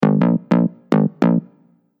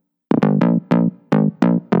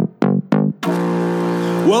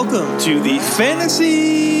Welcome to the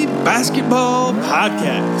Fantasy Basketball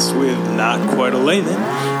Podcast with not quite a layman,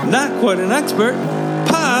 not quite an expert,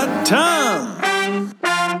 Pod Tom.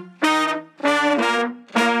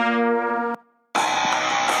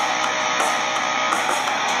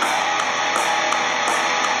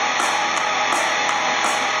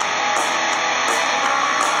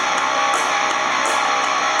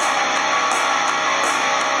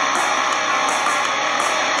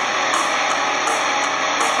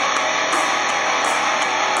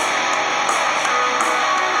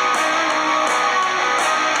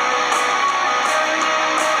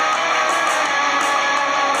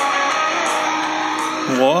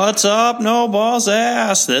 What's up, No Balls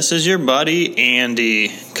Ass? This is your buddy Andy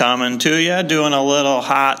coming to you, doing a little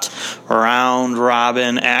hot round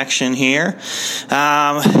robin action here.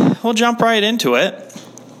 We'll jump right into it.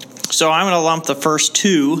 So I'm going to lump the first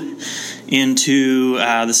two into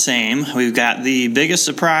the same. We've got the biggest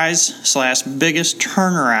surprise / biggest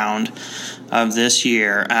turnaround of this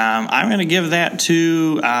year. I'm going to give that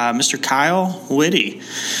to Mr. Kyle Whitty.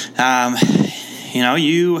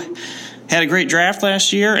 You had a great draft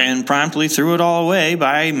last year and promptly threw it all away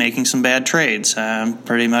by making some bad trades.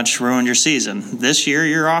 Pretty much ruined your season. This year,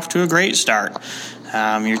 you're off to a great start.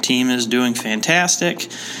 Your team is doing fantastic.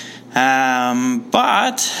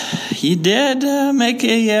 But you did make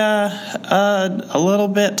a little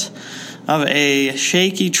bit of a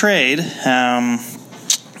shaky trade,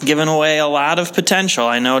 giving away a lot of potential.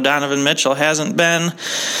 I know Donovan Mitchell hasn't been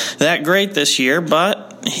that great this year, but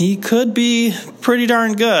he could be pretty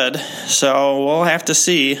darn good, so we'll have to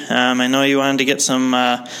see. I know you wanted to get some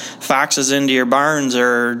foxes into your barns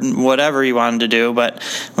or whatever you wanted to do, but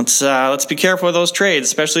let's be careful with those trades,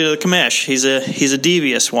 especially to the commish. He's a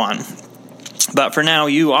devious one. But for now,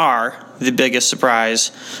 you are the biggest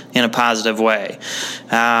surprise in a positive way.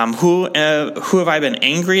 Who have I been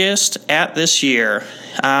angriest at this year?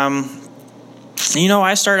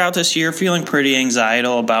 I started out this year feeling pretty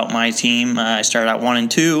anxietal about my team. I started out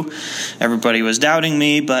 1-2. Everybody was doubting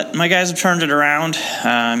me, but my guys have turned it around.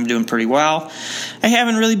 I'm doing pretty well. I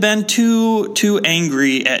haven't really been too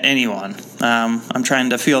angry at anyone. I'm trying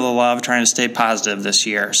to feel the love, trying to stay positive this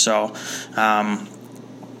year. So,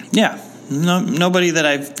 nobody that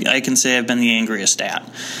I can say I've been the angriest at.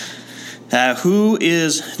 Who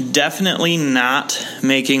is definitely not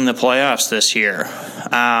making the playoffs this year?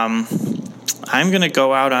 I'm going to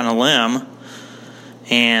go out on a limb,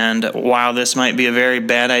 and while this might be a very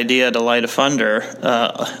bad idea to light a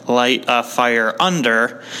fire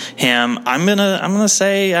under him, I'm gonna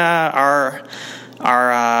say our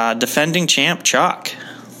defending champ Chuck.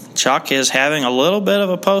 Chuck is having a little bit of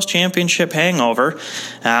a post-championship hangover.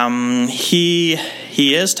 He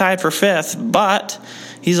is tied for 5th, but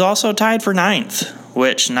he's also tied for 9th,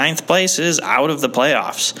 which 9th place is out of the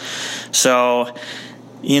playoffs. So,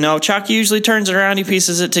 Chuck usually turns it around. He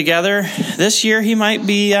pieces it together. This year, he might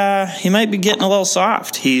be getting a little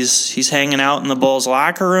soft. He's hanging out in the Bulls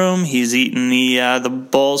locker room. He's eating the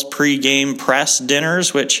Bulls pregame press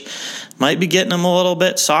dinners, which might be getting him a little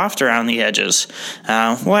bit soft around the edges.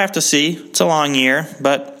 We'll have to see. It's a long year,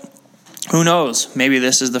 but who knows? Maybe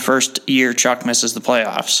this is the first year Chuck misses the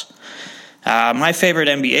playoffs. My favorite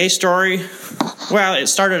NBA story, well, it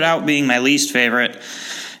started out being my least favorite,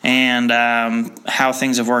 and how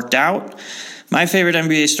things have worked out. My favorite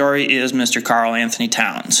NBA story is Mr. Karl Anthony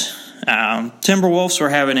Towns. Timberwolves were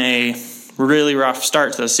having a really rough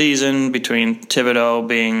start to the season between Thibodeau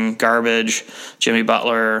being garbage, Jimmy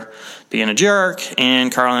Butler being a jerk,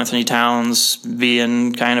 and Karl Anthony Towns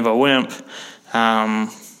being kind of a wimp.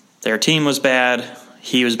 Their team was bad.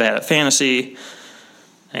 He was bad at fantasy.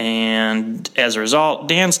 And as a result,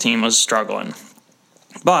 Dan's team was struggling.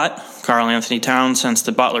 But Karl Anthony Towns, since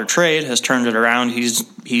the Butler trade, has turned it around. He's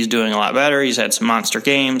doing a lot better. He's had some monster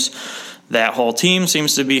games. That whole team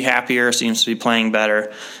seems to be happier, seems to be playing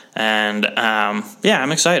better. And,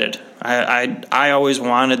 I'm excited. I always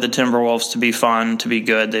wanted the Timberwolves to be fun, to be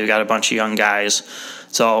good. They've got a bunch of young guys.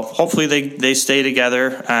 So hopefully they stay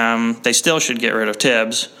together. They still should get rid of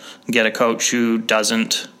Tibbs, get a coach who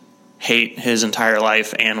doesn't hate his entire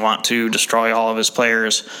life and want to destroy all of his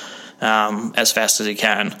players as fast as he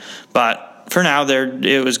can. But for now,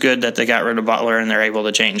 it was good that they got rid of Butler and they're able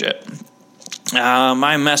to change it.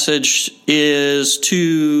 My message is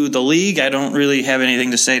to the league. I don't really have anything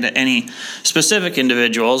to say to any specific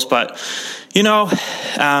individuals, but,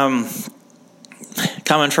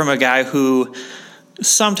 coming from a guy who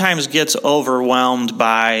sometimes gets overwhelmed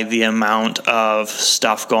by the amount of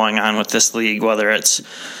stuff going on with this league, whether it's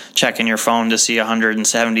checking your phone to see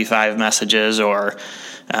 175 messages or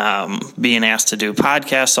being asked to do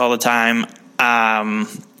podcasts all the time. I'm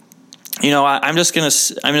just gonna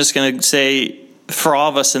say, for all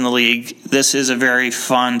of us in the league, this is a very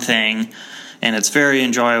fun thing, and it's very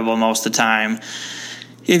enjoyable most of the time.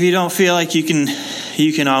 If you don't feel like you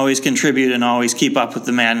can always contribute and always keep up with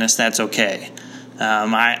the madness, that's okay.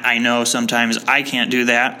 I know sometimes I can't do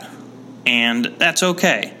that, and that's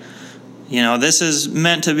okay. This is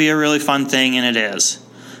meant to be a really fun thing, and it is.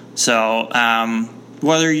 So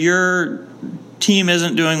whether your team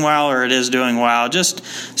isn't doing well or it is doing well, just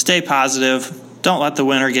stay positive. Don't let the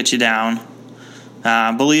winner get you down.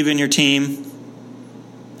 Believe in your team.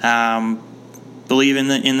 Believe in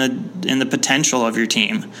the potential of your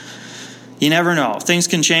team. You never know. Things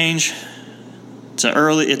can change. It's an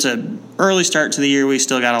early start to the year. We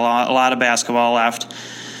still got a lot of basketball left.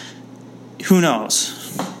 Who knows?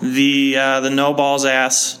 The no balls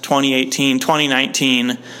ass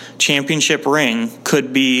 2018-2019 championship ring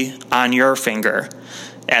could be on your finger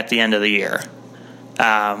at the end of the year.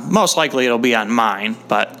 Most likely it'll be on mine,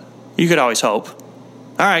 but you could always hope.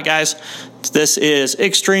 All right, guys. This is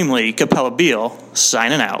Extremely Capella Beal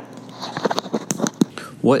signing out.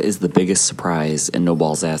 What is the biggest surprise in No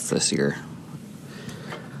Balls Ass this year?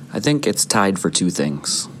 I think it's tied for two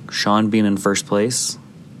things. Sean being in first place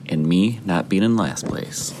and me not being in last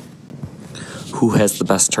place. Who has the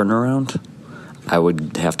best turnaround? I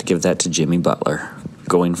would have to give that to Jimmy Butler.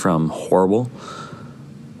 Going from horrible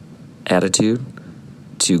attitude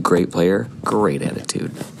to great player, great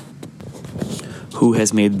attitude. Who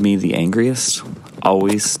has made me the angriest?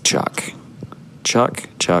 Always Chuck. Chuck.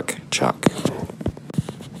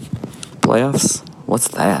 Playoffs? What's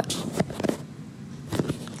that?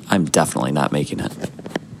 I'm definitely not making it.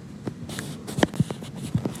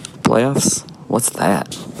 Playoffs? What's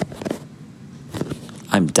that?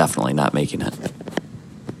 I'm definitely not making it.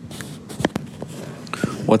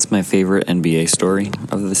 What's my favorite NBA story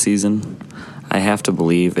of the season? I have to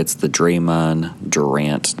believe it's the Draymond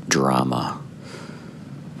Durant drama.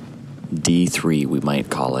 D3, we might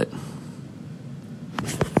call it.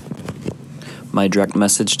 My direct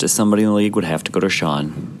message to somebody in the league would have to go to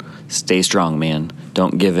Sean. Stay strong, man.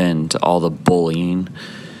 Don't give in to all the bullying,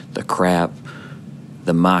 the crap,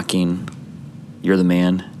 the mocking. You're the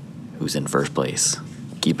man who's in first place.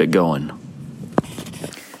 Keep it going.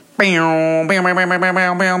 All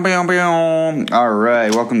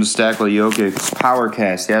right, welcome to Stackle Jokic's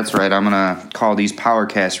Powercast. That's right, I'm going to call these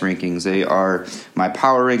Powercast rankings. They are my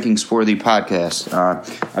power rankings for the podcast.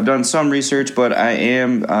 I've done some research, but I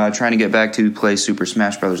am trying to get back to play Super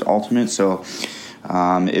Smash Bros. Ultimate, so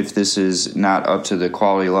if this is not up to the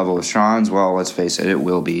quality level of Sean's, well, let's face it, it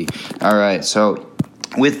will be. All right, so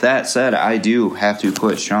with that said, I do have to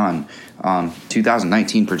put Sean,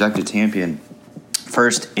 2019 projected champion,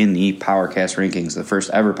 first in the Powercast rankings, the first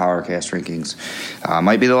ever Powercast rankings.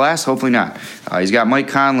 Might be the last, hopefully not. He's got Mike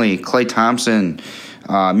Conley, Klay Thompson,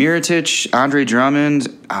 Mirotic, Andre Drummond,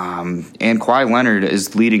 and Kawhi Leonard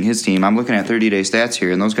is leading his team. I'm looking at 30-day stats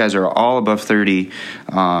here, and those guys are all above 30.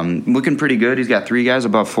 Looking pretty good. He's got 3 guys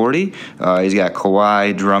above 40. He's got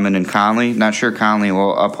Kawhi, Drummond, and Conley. Not sure Conley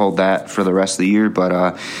will uphold that for the rest of the year,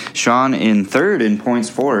 but Sean in third in points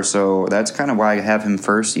for, so that's kind of why I have him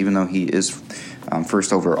first, even though he is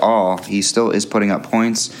first overall. He still is putting up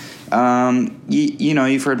points.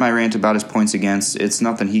 You've heard my rant about his points against. It's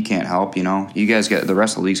nothing he can't help, You guys the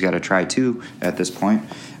rest of the league's got to try too at this point.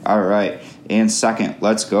 All right. And second,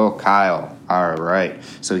 let's go Kyle. All right.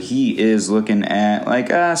 So he is looking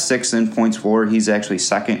at sixth in points for. He's actually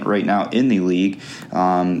second right now in the league.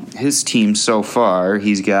 His team so far,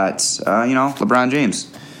 he's got, LeBron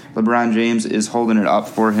James. LeBron James is holding it up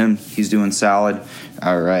for him. He's doing solid.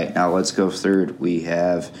 All right, now let's go third. We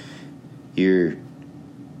have here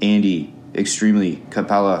Andy, Extremely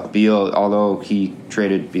Capella Beal, although he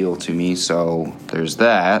traded Beal to me, so there's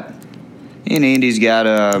that. And Andy's got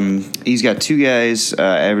 2 guys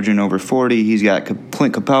averaging over 40. He's got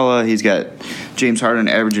Clint Capella. He's got James Harden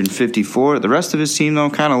averaging 54. The rest of his team, though,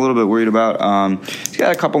 kind of a little bit worried about. He's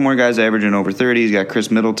got a couple more guys averaging over 30. He's got Chris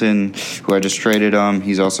Middleton, who I just traded him.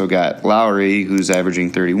 He's also got Lowry, who's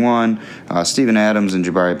averaging 31. Steven Adams and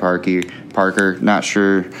Jabari Parker. Not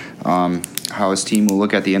sure how his team will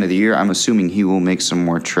look at the end of the year. I'm assuming he will make some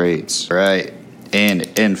more trades. All right. And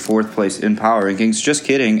in fourth place in power rankings. Just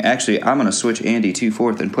kidding. Actually, I'm going to switch Andy to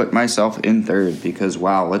fourth and put myself in third because,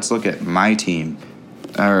 wow, let's look at my team.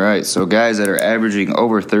 All right, so guys that are averaging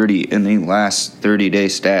over 30 in the last 30-day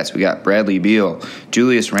stats. We got Bradley Beal,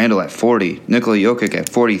 Julius Randle at 40, Nikola Jokic at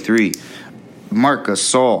 43, Marc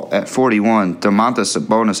Gasol at 41, Domantas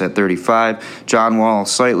Sabonis at 35, John Wall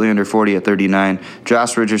slightly under 40 at 39,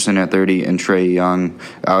 Josh Richardson at 30, and Trae Young,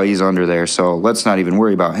 he's under there, so let's not even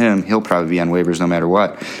worry about him. He'll probably be on waivers no matter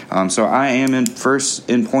what. So I am in first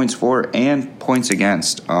in points for and points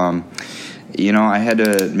against. I had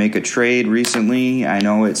to make a trade recently. I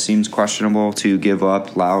know it seems questionable to give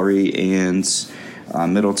up Lowry and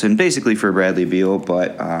Middleton basically for Bradley Beal,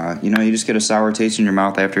 but you just get a sour taste in your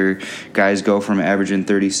mouth after guys go from averaging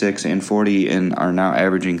 36 and 40 and are now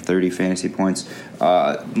averaging 30 fantasy points.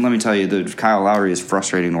 Let me tell you, Kyle Lowry is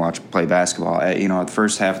frustrating to watch play basketball. The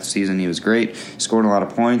first half of the season he was great, scoring a lot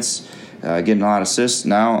of points, getting a lot of assists.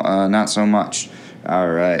 Now, not so much. All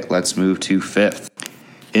right, let's move to fifth.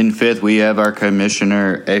 In fifth, we have our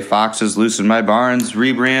commissioner. A Fox is loose in my barns.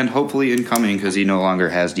 Rebrand, hopefully incoming because he no longer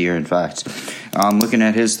has De'Aaron Fox. Looking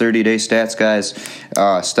at his 30-day stats, guys,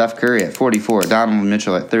 Steph Curry at 44, Donovan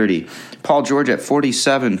Mitchell at 30, Paul George at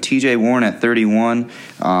 47, TJ Warren at 31,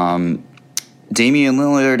 Damian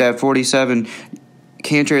Lillard at 47,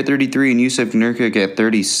 Kanter at 33, and Yusuf Nurkic at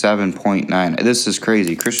 37.9. This is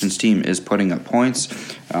crazy. Christian's team is putting up points.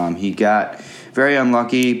 He got very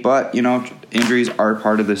unlucky, but, injuries are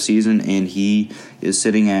part of the season, and he is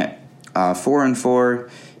sitting at 4-4.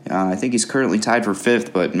 I think he's currently tied for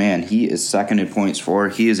fifth, but, man, he is second in points for.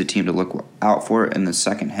 He is a team to look out for in the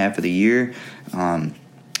second half of the year.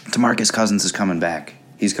 DeMarcus Cousins is coming back.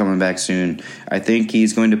 He's coming back soon. I think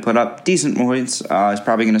he's going to put up decent points. He's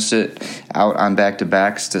probably going to sit out on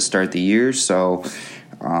back-to-backs to start the year, so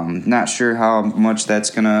not sure how much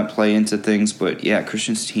that's going to play into things, but yeah,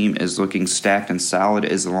 Christian's team is looking stacked and solid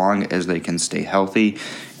as long as they can stay healthy.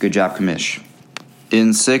 Good job, Commish.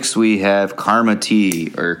 In sixth, we have Karma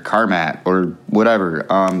T, or Carmat, or whatever.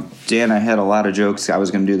 Dan, I had a lot of jokes. I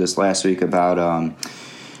was going to do this last week about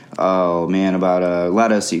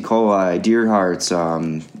lettuce, E. coli, deer hearts.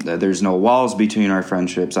 There's no walls between our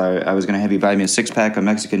friendships. I was going to have you buy me a six-pack of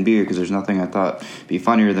Mexican beer because there's nothing I thought would be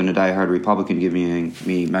funnier than a diehard Republican giving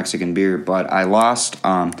me Mexican beer. But I lost.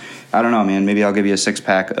 I don't know, man. Maybe I'll give you a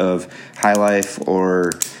six-pack of High Life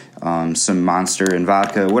or some Monster and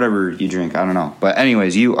vodka, whatever you drink. I don't know. But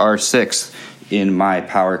anyways, you are sixth in my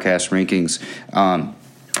PowerCast rankings.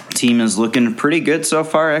 Team is looking pretty good so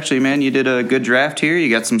far. Actually, man, you did a good draft here.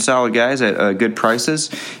 You got some solid guys at good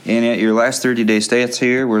prices. And at your last 30-day stats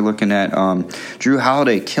here, we're looking at Drew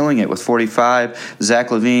Holiday killing it with 45. Zach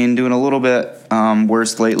LaVine doing a little bit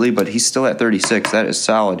worse lately, but he's still at 36. That is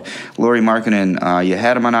solid. Lauri Markkanen, you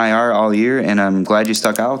had him on IR all year, and I'm glad you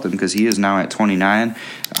stuck out with him because he is now at 29.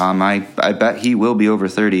 I bet he will be over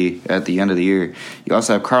 30 at the end of the year. You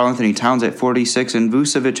also have Karl Anthony Towns at 46 and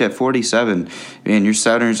Vucevic at 47. Man, your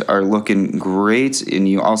centers are looking great, and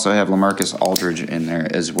you also have LaMarcus Aldridge in there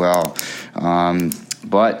as well.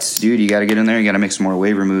 But, dude, you got to get in there. You got to make some more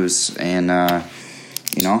waiver moves, and,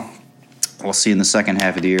 we'll see in the second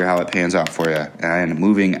half of the year how it pans out for you. And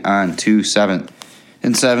moving on to seventh.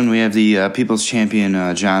 In seven, we have the People's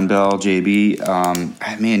Champion, John Bell, JB.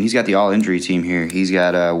 Man, he's got the all-injury team here. He's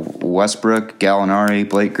got Westbrook, Gallinari,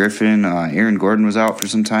 Blake Griffin. Aaron Gordon was out for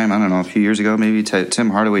some time. I don't know, a few years ago, maybe Tim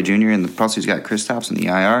Hardaway Jr. And plus he's got Kristaps in the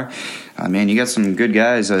IR. Man, you got some good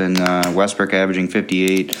guys in Westbrook averaging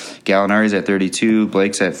 58. Gallinari's at 32.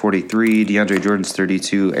 Blake's at 43. DeAndre Jordan's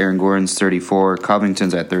 32. Aaron Gordon's 34.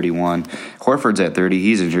 Covington's at 31. Horford's at 30.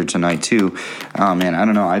 He's injured tonight, too. Oh, man, I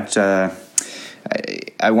don't know.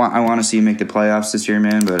 I want to see him make the playoffs this year,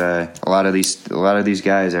 man. But a lot of these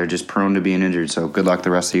guys are just prone to being injured. So good luck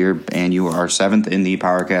the rest of the year. And you are seventh in the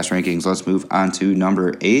PowerCast rankings. Let's move on to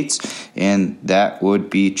number 8, and that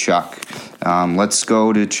would be Chuck. Let's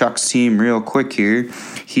go to Chuck's team real quick here.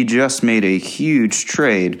 He just made a huge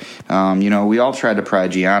trade. We all tried to pry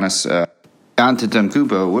Giannis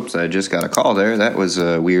Antetokounmpo. Whoops, I just got a call there. That was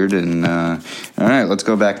weird. And all right, let's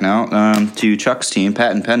go back now to Chuck's team.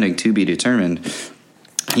 Patent pending, to be determined.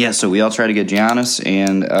 Yeah, so we all tried to get Giannis,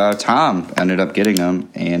 and Tom ended up getting them.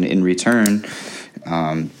 And in return,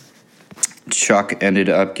 Chuck ended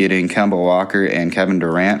up getting Kemba Walker and Kevin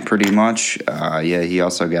Durant pretty much. He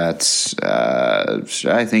also got,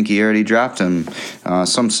 I think he already dropped him,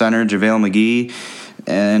 some center, JaVale McGee,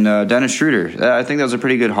 and Dennis Schroeder. I think that was a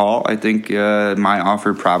pretty good haul. I think my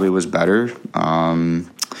offer probably was better.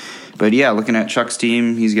 But yeah, looking at Chuck's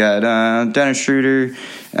team, he's got Dennis Schroeder,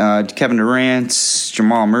 Kevin Durant,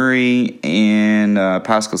 Jamal Murray, and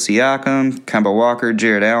Pascal Siakam, Kemba Walker,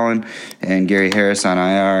 Jared Allen, and Gary Harris on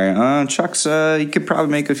IR. Chuck's he could probably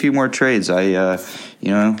make a few more trades. I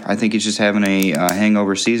think he's just having a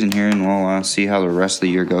hangover season here, and we'll see how the rest of the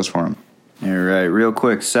year goes for him. All right, real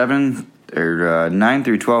quick, 7. 9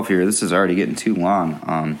 through 12 here. This is already getting too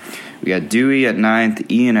long. We got Dewey at 9th,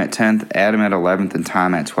 Ian at 10th, Adam at 11th, and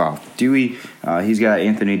Tom at 12th. Dewey, he's got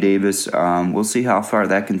Anthony Davis. We'll see how far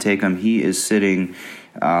that can take him. He is sitting,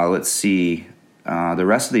 let's see, the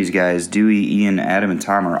rest of these guys, Dewey, Ian, Adam, and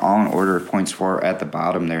Tom, are all in order of points for at the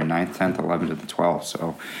bottom there, 9th, 10th, 11th, and 12th.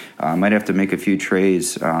 So I might have to make a few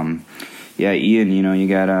trades. Yeah, Ian, you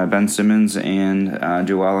got Ben Simmons and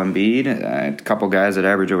Joel Embiid, a couple guys that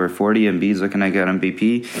average over 40. Embiid's looking like an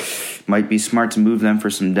MVP. Might be smart to move them for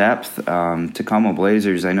some depth. Tacoma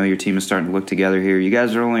Blazers, I know your team is starting to look together here. You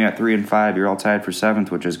guys are only at 3 and 5. You're all tied for 7th,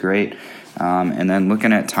 which is great. And then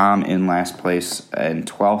looking at Tom in last place and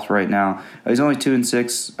 12th right now. He's only 2 and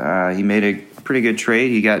 6. He made a pretty good trade.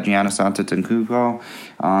 He got Giannis Antetokounmpo.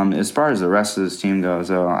 As far as the rest of this team goes,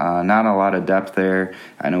 though, not a lot of depth there.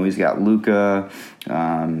 I know he's got Luka.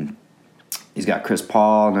 He's got Chris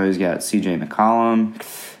Paul. I know he's got C.J. McCollum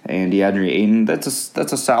and DeAndre Ayton. That's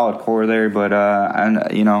a solid core there. But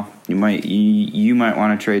you might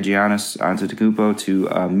want to trade Giannis Antetokounmpo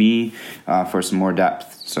to me for some more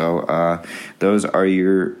depth. So those are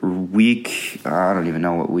your week, I don't even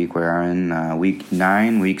know what week we are in, week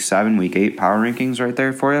 9, week 7, week 8 power rankings right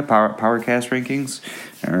there for you, PowerCast rankings.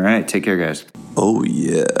 All right, take care, guys. Oh,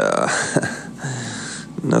 yeah.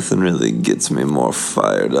 Nothing really gets me more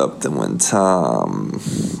fired up than when Tom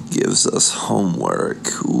gives us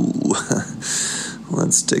homework. Ooh,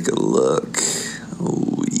 let's take a look.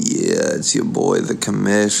 Oh, yeah, it's your boy, the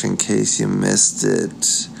commish, in case you missed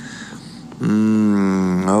it.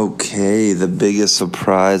 Okay, the biggest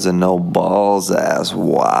surprise of no balls ass.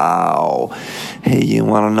 Wow. Hey, you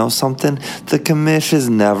want to know something? The commish is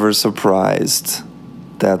never surprised.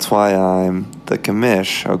 That's why I'm the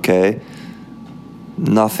commish, okay?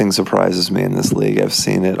 Nothing surprises me in this league. I've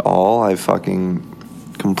seen it all. I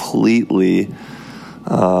fucking completely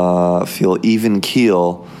feel even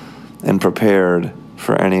keel and prepared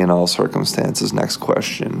for any and all circumstances. Next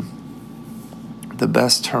question. The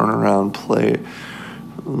best turnaround player,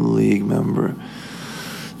 league member.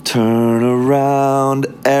 Turn around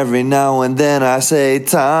every now and then. I say,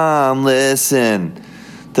 Tom, listen.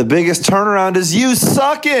 The biggest turnaround is you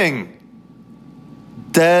sucking.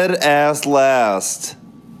 Dead ass last.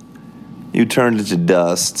 You turned into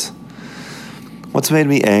dust. What's made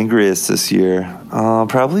me angriest this year?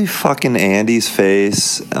 Probably fucking Andy's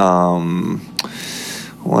face.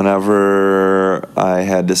 Whenever I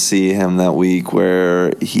had to see him that week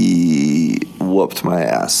where he whooped my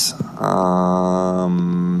ass.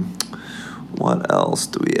 What else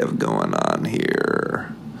do we have going on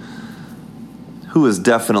here? Who is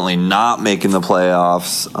definitely not making the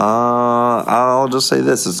playoffs? I'll just say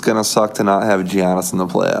this. It's going to suck to not have Giannis in the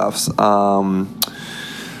playoffs.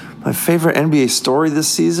 My favorite NBA story this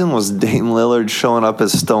season was Dame Lillard showing up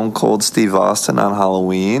as Stone Cold Steve Austin on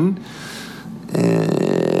Halloween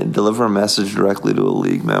and deliver a message directly to a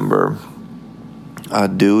league member.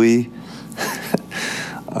 Dewey,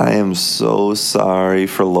 I am so sorry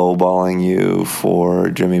for lowballing you for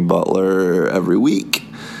Jimmy Butler every week.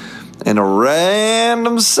 In a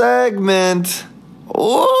random segment.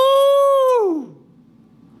 Ooh!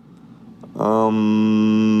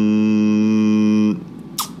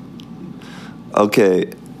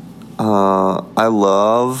 Okay. I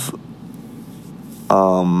love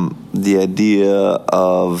the idea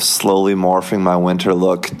of slowly morphing my winter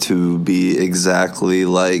look to be exactly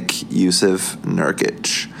like Yusuf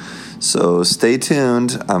Nurkic. So stay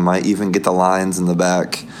tuned. I might even get the lines in the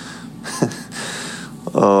back.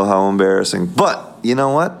 Oh, how embarrassing. But you know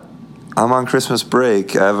what? I'm on Christmas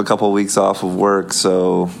break. I have a couple weeks off of work,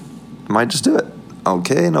 so I might just do it.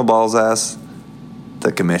 Okay, no balls ass.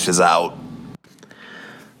 The commish is out.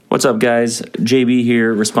 What's up, guys? JB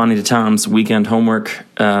here, responding to Tom's weekend homework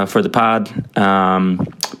for the pod.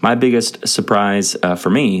 My biggest surprise for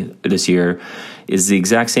me this year is the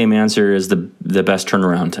exact same answer as the best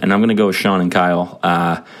turnaround, and I'm going to go with Sean and Kyle.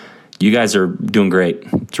 You guys are doing great.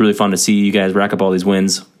 It's really fun to see you guys rack up all these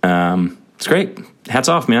wins. It's great. Hats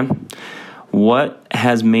off, man. What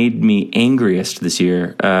has made me angriest this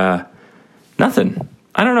year? Nothing.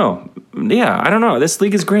 I don't know. Yeah, I don't know. This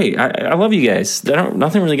league is great. I love you guys.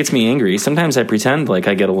 Nothing really gets me angry. Sometimes I pretend like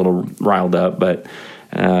I get a little riled up, but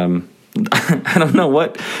I don't know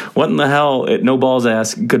what in the hell no balls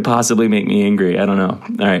ass could possibly make me angry. I don't know.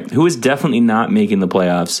 All right, who is definitely not making the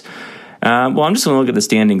playoffs? Well, I'm just going to look at the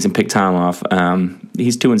standings and pick Tom off.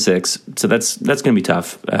 He's 2 and 6, so that's going to be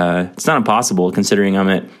tough. It's not impossible considering I'm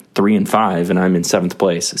at 3 and 5 and I'm in 7th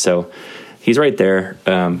place. So he's right there,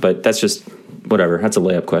 but that's just whatever. That's a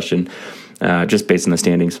layup question, just based on the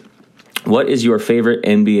standings. What is your favorite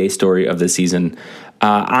NBA story of the season?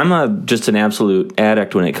 I'm just an absolute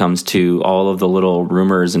addict when it comes to all of the little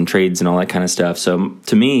rumors and trades and all that kind of stuff. So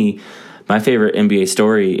to me, my favorite NBA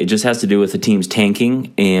story, it just has to do with the team's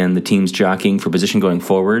tanking and the team's jockeying for position going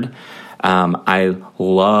forward. I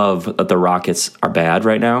love that the Rockets are bad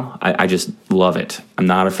right now. I just love it. I'm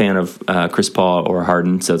not a fan of Chris Paul or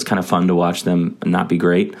Harden, so it's kind of fun to watch them not be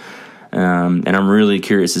great. And I'm really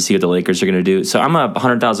curious to see what the Lakers are going to do. So I'm a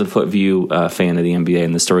 100,000-foot view fan of the NBA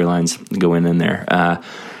and the storylines going in there.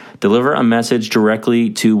 Deliver a message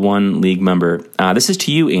directly to one league member. This is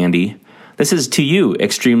to you, Andy. This is to you,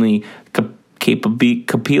 extremely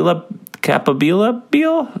capabila.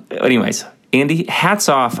 Anyways, Andy, hats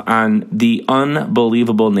off on the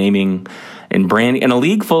unbelievable naming and branding. In a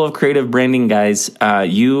league full of creative branding guys,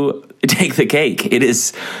 you take the cake. It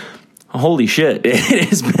is... Holy shit, it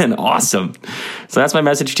has been awesome. So that's my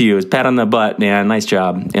message to you, is pat on the butt, man, nice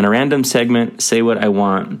job. In a random segment, say what I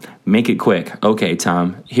want, make it quick. Okay,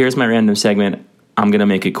 Tom, here's my random segment. I'm going to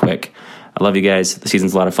make it quick. I love you guys. The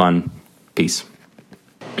season's a lot of fun. Peace.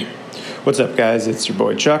 What's up, guys? It's your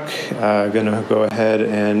boy Chuck. Going to go ahead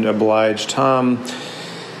and oblige Tom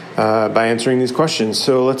by answering these questions.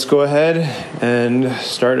 So let's go ahead and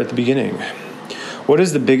start at the beginning. What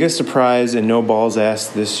is the biggest surprise in No Balls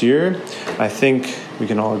Asked this year? I think we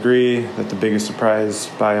can all agree that the biggest surprise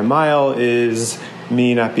by a mile is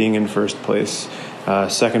me not being in first place.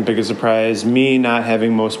 Second biggest surprise, me not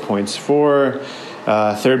having most points for.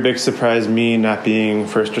 Third big surprise, me not being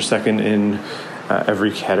first or second in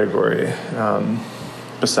every category,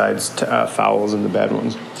 besides fouls and the bad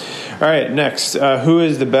ones. All right, next. Who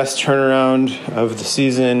is the best turnaround of the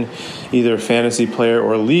season, either fantasy player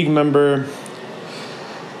or league member?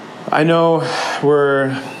 I know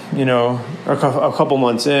we're, a couple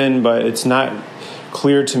months in, but it's not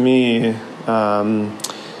clear to me. I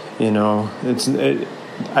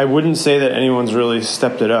wouldn't say that anyone's really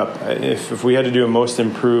stepped it up. If we had to do a most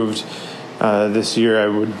improved this year,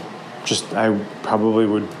 I probably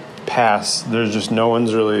would pass. There's just no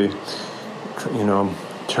one's really,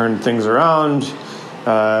 turned things around.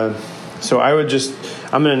 So I'm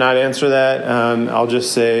going to not answer that. I'll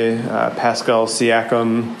just say Pascal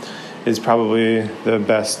Siakam is probably the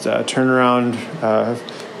best turnaround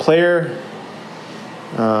player.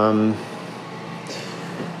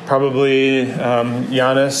 Probably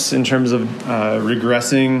Giannis in terms of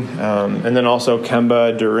regressing. And then also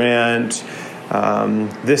Kemba, Durant.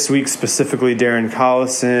 This week specifically Darren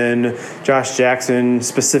Collison, Josh Jackson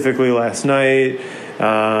specifically last night.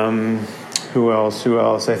 Who else?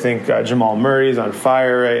 I think Jamal Murray's on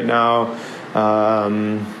fire right now.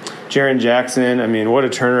 Jaren Jackson, what a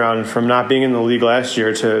turnaround from not being in the league last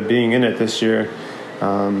year to being in it this year.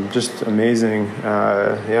 Just amazing.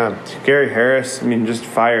 Gary Harris, just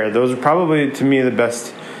fire. Those are probably, to me, the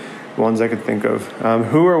best ones I could think of.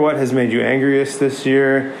 Who or what has made you angriest this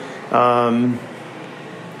year?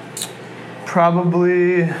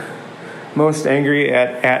 Probably most angry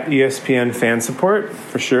at ESPN fan support,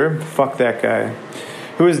 for sure. Fuck that guy.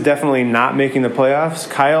 Who is definitely not making the playoffs?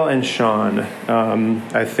 Kyle and Sean.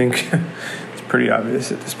 I think it's pretty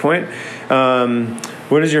obvious at this point.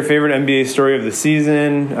 What is your favorite NBA story of the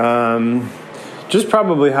season? Just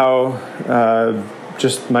probably how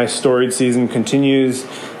just my storied season continues,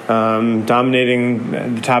 dominating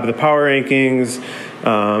the top of the power rankings,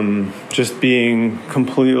 just being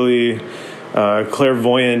completely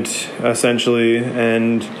clairvoyant, essentially,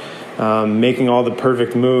 and making all the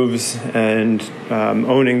perfect moves and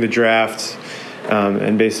owning the draft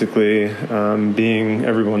and basically being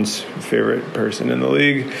everyone's favorite person in the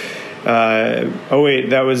league.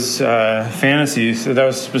 That was fantasy, so that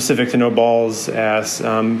was specific to No Balls Ass.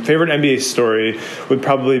 Favorite NBA story would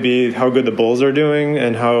probably be how good the Bulls are doing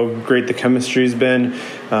and how great the chemistry's been,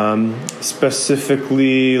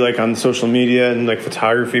 specifically like on social media and like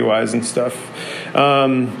photography wise and stuff.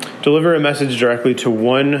 Deliver a message directly to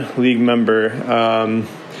one league member.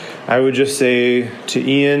 I would just say to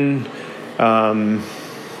Ian.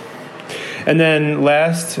 And then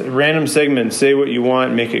last, random segment, say what you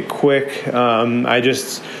want, make it quick. I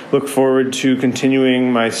just look forward to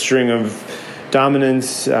continuing my string of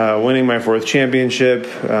dominance, winning my 4th championship,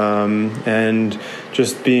 and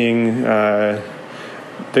just being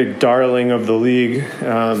the darling of the league.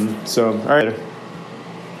 All right.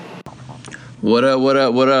 What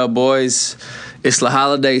up, boys? It's the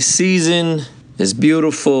holiday season. It's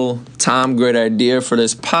beautiful. Tom, great idea for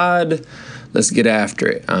this pod. Let's get after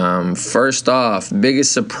it. First off,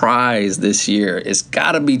 biggest surprise this year, it's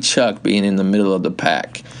got to be Chuck being in the middle of the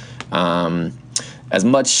pack. As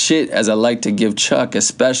much shit as I like to give Chuck,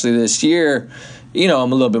 especially this year,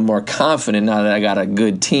 I'm a little bit more confident now that I got a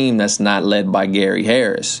good team that's not led by Gary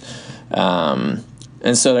Harris.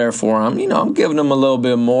 And so therefore, I'm giving them a little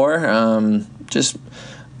bit more, just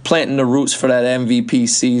planting the roots for that MVP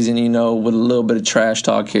season, with a little bit of trash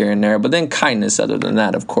talk here and there. But then kindness other than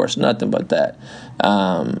that, of course, nothing but that.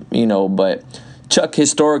 But Chuck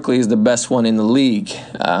historically is the best one in the league.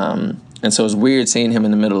 And so it's weird seeing him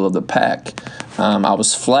in the middle of the pack. I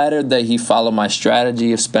was flattered that he followed my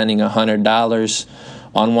strategy of spending $100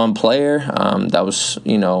 on one player. That was,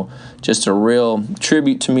 just a real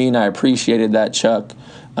tribute to me, and I appreciated that, Chuck.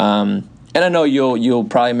 And I know you'll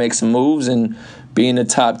probably make some moves and be in the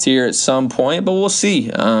top tier at some point, but we'll see.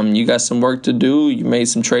 You got some work to do. You made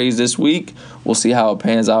some trades this week. We'll see how it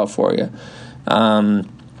pans out for you.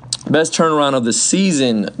 Best turnaround of the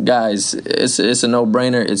season, guys, it's a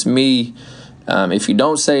no-brainer. It's me. If you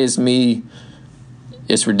don't say it's me,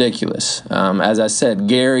 it's ridiculous. As I said,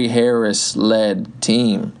 Gary Harris-led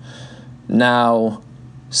team. Now,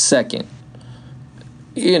 second.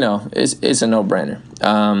 It's a no-brainer.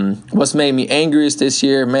 What's made me angriest this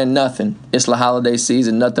year? Man, nothing. It's the holiday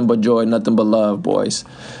season. Nothing but joy, nothing but love, boys.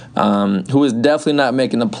 Who is definitely not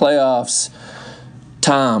making the playoffs?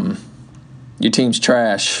 Tom, your team's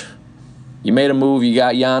trash. You made a move. You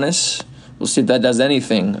got Giannis. We'll see if that does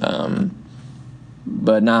anything.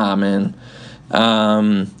 But nah, man.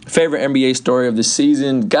 Favorite NBA story of the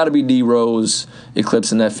season? Got to be D-Rose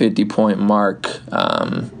eclipsing that 50-point mark.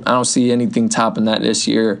 I don't see anything topping that this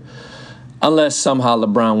year unless somehow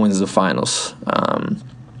LeBron wins the finals.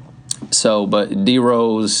 But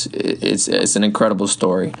D-Rose, it's an incredible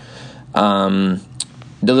story.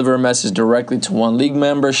 Deliver a message directly to one league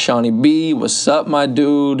member, Shawnee B. What's up, my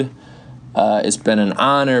dude? It's been an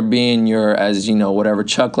honor being your, whatever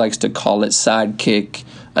Chuck likes to call it, sidekick,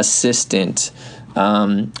 assistant.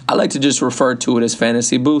 I like to just refer to it as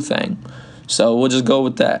Fantasy Boo thing. So we'll just go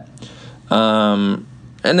with that. And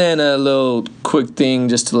then a little quick thing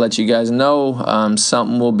just to let you guys know,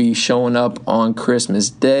 something will be showing up on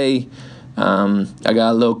Christmas Day. I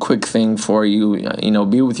got a little quick thing for you.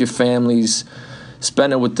 Be with your families,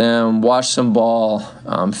 spend it with them, watch some ball,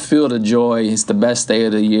 feel the joy. It's the best day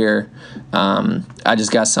of the year. I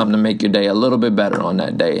just got something to make your day a little bit better on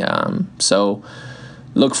that day. So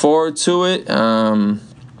look forward to it.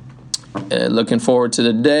 Looking forward to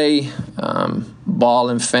the day. Ball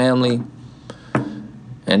and family.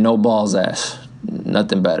 And no balls ass.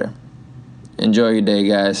 Nothing better. Enjoy your day,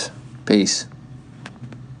 guys. Peace.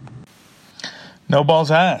 No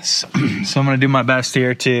balls ass. So I'm going to do my best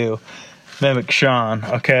here to mimic Sean.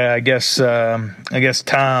 Okay, I guess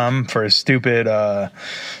Tom, for his stupid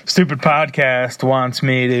podcast, wants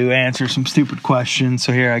me to answer some stupid questions.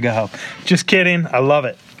 So here I go. Just kidding. I love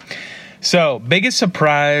it. So, biggest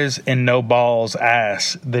surprise in no balls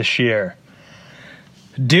ass this year.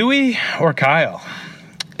 Dewey or Kyle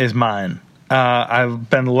is mine. I've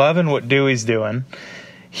been loving what Dewey's doing.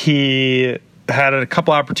 He had a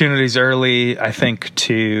couple opportunities early, I think,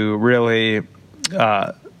 to really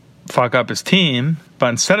fuck up his team. But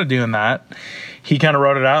instead of doing that, he kind of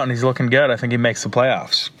wrote it out, and he's looking good. I think he makes the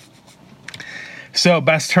playoffs. So,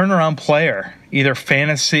 best turnaround player, either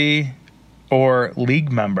fantasy or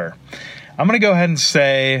league member. I'm going to go ahead and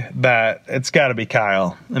say that it's got to be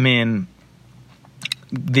Kyle. I mean,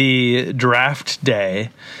 the draft day,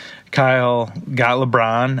 Kyle got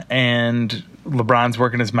LeBron, and LeBron's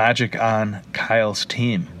working his magic on Kyle's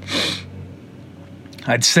team.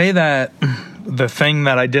 I'd say that the thing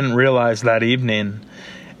that I didn't realize that evening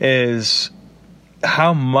is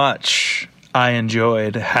how much I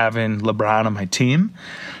enjoyed having LeBron on my team.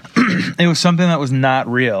 It was something that was not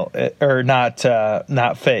real, or not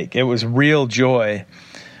fake. It was real joy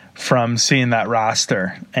from seeing that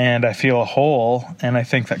roster, and I feel a hole, and I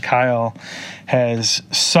think that Kyle has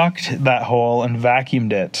sucked that hole and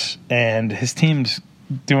vacuumed it, and his team's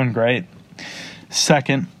doing great.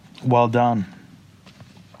 Second, well done.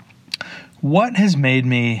 What has made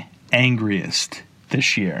me angriest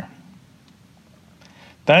this year?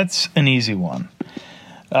 That's an easy one.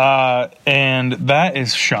 And that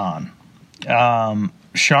is Sean.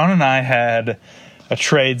 Sean and I had a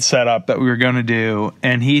trade set up that we were going to do,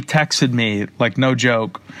 and he texted me, like, no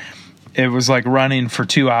joke. It was like running for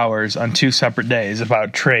 2 hours on 2 separate days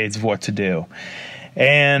about trades of what to do.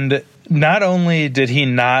 And not only did he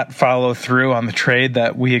not follow through on the trade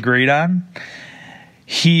that we agreed on,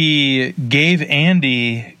 he gave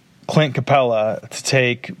Andy Clint Capella to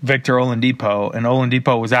take Victor Oladipo, and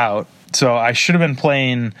Oladipo was out. So I should have been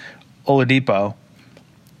playing Oladipo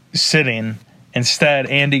sitting. Instead,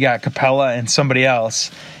 Andy got Capella and somebody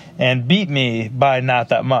else and beat me by not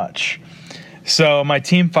that much. So my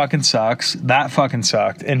team fucking sucks. That fucking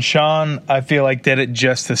sucked. And Sean, I feel like, did it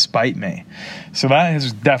just to spite me. So that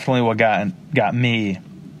is definitely what got me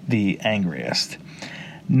the angriest.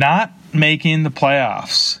 Not making the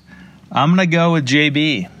playoffs. I'm going to go with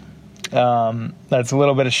JB. That's a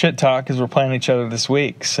little bit of shit talk because we're playing each other this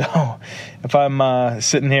week. So if I'm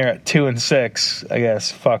sitting here at 2-6, I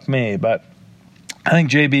guess fuck me. But I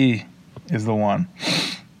think JB is the one.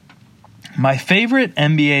 My favorite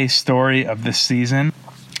NBA story of this season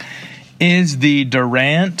is the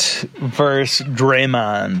Durant versus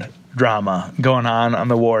Draymond drama going on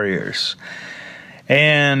the Warriors.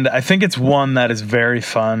 And I think it's one that is very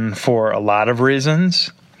fun for a lot of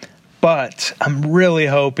reasons. But I'm really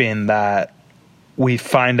hoping that we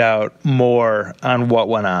find out more on what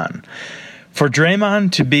went on. For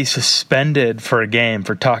Draymond to be suspended for a game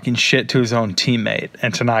for talking shit to his own teammate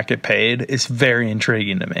and to not get paid is very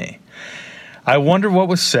intriguing to me. I wonder what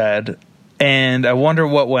was said, and I wonder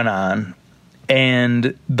what went on.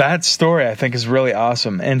 And that story, I think, is really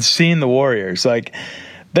awesome. And seeing the Warriors, like,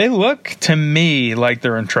 they look to me like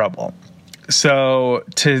they're in trouble. So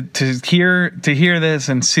to hear this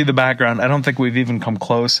and see the background, I don't think we've even come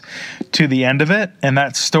close to the end of it. And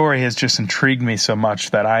that story has just intrigued me so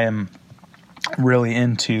much that I am really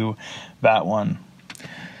into that one.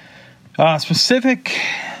 Specific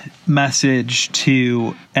message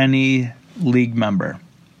to any league member.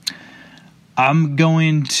 I'm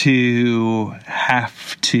going to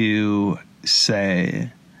have to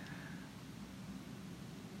say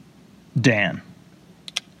Dan,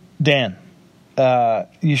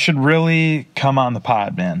 you should really come on the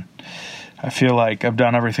pod, man. I feel like I've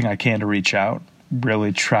done everything I can to reach out,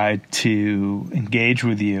 really tried to engage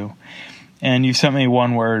with you, and you sent me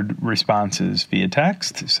one-word responses via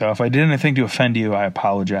text. So if I did anything to offend you, I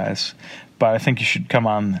apologize. But I think you should come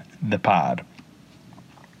on the pod.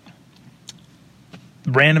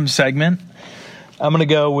 Random segment. I'm going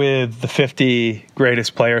to go with the 50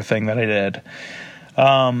 greatest player thing that I did.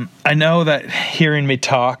 I know that hearing me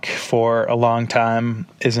talk for a long time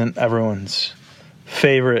isn't everyone's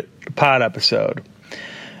favorite pod episode,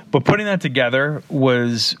 but putting that together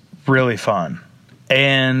was really fun.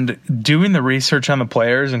 And doing the research on the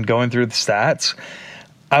players and going through the stats,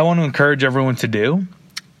 I want to encourage everyone to do.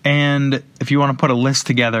 And if you want to put a list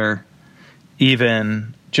together,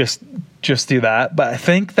 even just do that. But I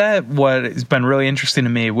think that what has been really interesting to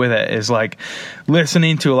me with it is like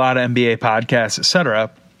listening to a lot of NBA podcasts, etc.,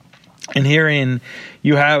 and hearing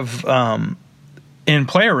you have in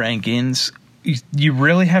player rankings, you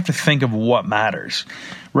really have to think of what matters,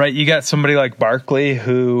 right? You got somebody like Barkley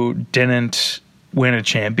who didn't win a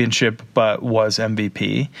championship but was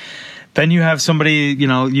MVP. Then you have somebody,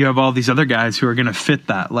 you have all these other guys who are going to fit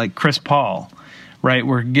that, like Chris Paul, right?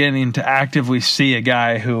 We're getting to actively see a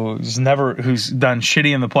guy who's done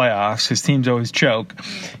shitty in the playoffs. His teams always choke.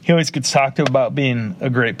 He always gets talked about being a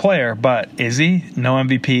great player, but is he? No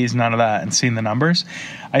MVPs, none of that, and seeing the numbers.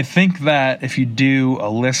 I think that if you do a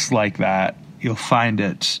list like that, you'll find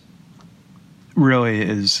it really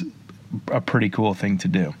is a pretty cool thing to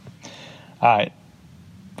do. All right.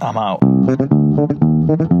 I'm out.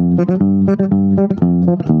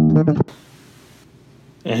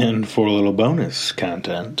 And for a little bonus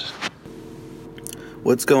content.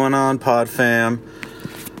 What's going on, Pod Fam?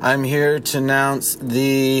 I'm here to announce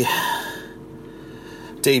the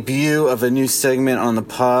debut of a new segment on the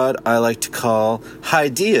pod I like to call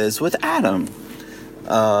Ideas with Adam.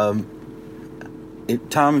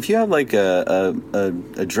 Tom, if you have like a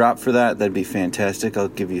drop for that, that'd be fantastic. I'll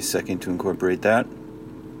give you a second to incorporate that.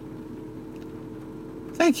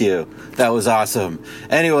 Thank you. That was awesome.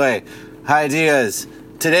 Anyway, ideas.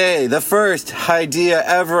 Today, the first idea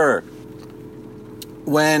ever.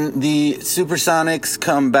 When the Supersonics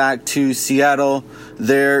come back to Seattle,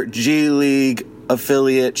 their G League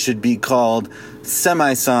affiliate should be called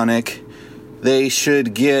Semisonic. They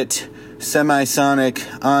should get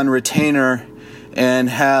Semisonic on retainer and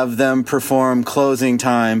have them perform closing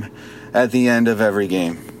time at the end of every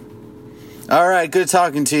game. All right, good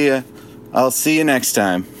talking to you. I'll see you next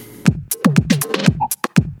time.